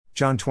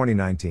John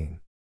 20:19.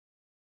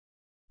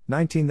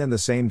 19 Then the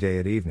same day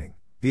at evening,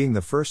 being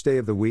the first day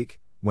of the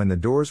week, when the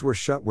doors were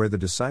shut where the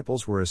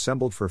disciples were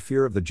assembled for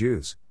fear of the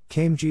Jews,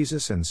 came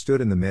Jesus and stood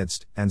in the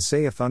midst, and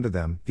saith unto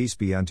them, Peace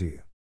be unto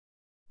you.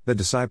 The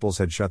disciples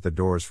had shut the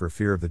doors for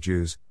fear of the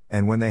Jews,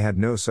 and when they had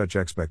no such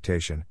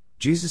expectation,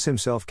 Jesus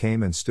himself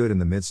came and stood in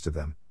the midst of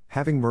them,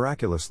 having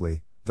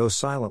miraculously, though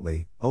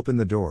silently,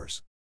 opened the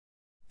doors.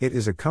 It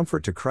is a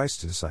comfort to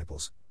Christ's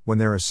disciples, when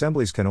their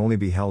assemblies can only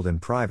be held in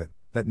private,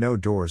 that no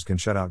doors can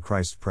shut out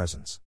Christ's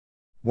presence.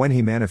 When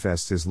he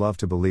manifests his love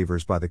to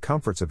believers by the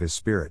comforts of his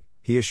Spirit,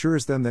 he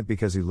assures them that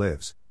because he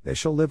lives, they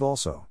shall live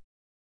also.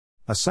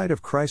 A sight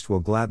of Christ will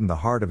gladden the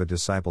heart of a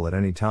disciple at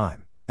any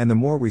time, and the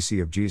more we see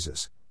of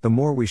Jesus, the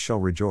more we shall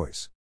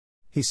rejoice.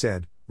 He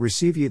said,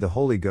 Receive ye the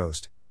Holy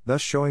Ghost,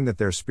 thus showing that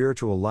their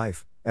spiritual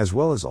life, as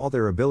well as all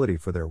their ability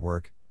for their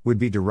work, would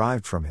be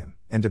derived from him,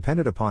 and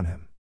depended upon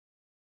him.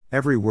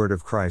 Every word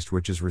of Christ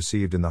which is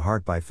received in the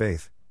heart by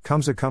faith,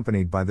 comes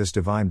accompanied by this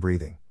divine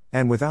breathing,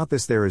 and without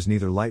this there is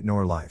neither light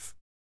nor life.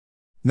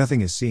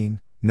 Nothing is seen,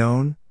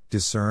 known,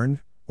 discerned,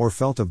 or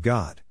felt of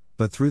God,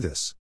 but through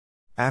this.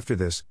 After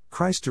this,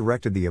 Christ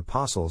directed the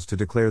apostles to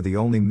declare the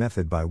only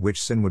method by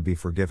which sin would be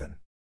forgiven.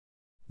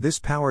 This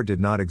power did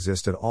not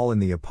exist at all in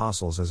the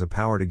apostles as a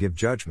power to give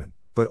judgment,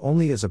 but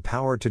only as a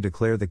power to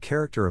declare the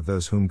character of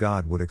those whom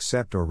God would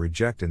accept or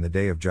reject in the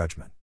day of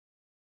judgment.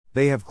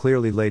 They have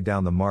clearly laid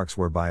down the marks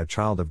whereby a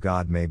child of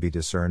God may be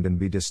discerned and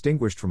be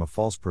distinguished from a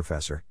false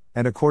professor,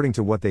 and according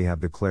to what they have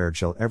declared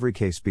shall every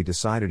case be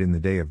decided in the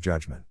day of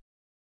judgment.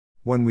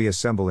 When we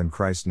assemble in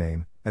Christ's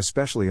name,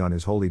 especially on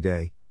his holy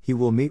day, he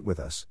will meet with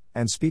us,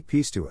 and speak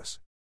peace to us.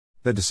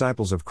 The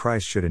disciples of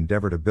Christ should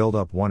endeavor to build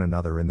up one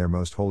another in their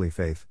most holy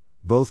faith,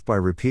 both by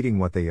repeating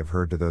what they have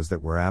heard to those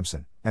that were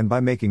absent, and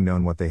by making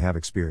known what they have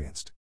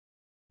experienced.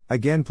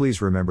 Again,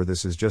 please remember,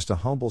 this is just a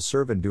humble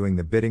servant doing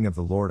the bidding of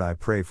the Lord. I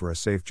pray for a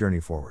safe journey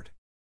forward.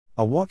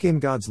 A walk in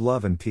God's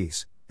love and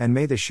peace, and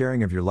may the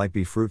sharing of your light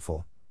be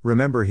fruitful.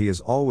 Remember, he is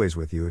always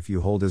with you if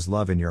you hold his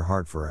love in your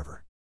heart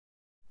forever.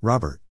 Robert.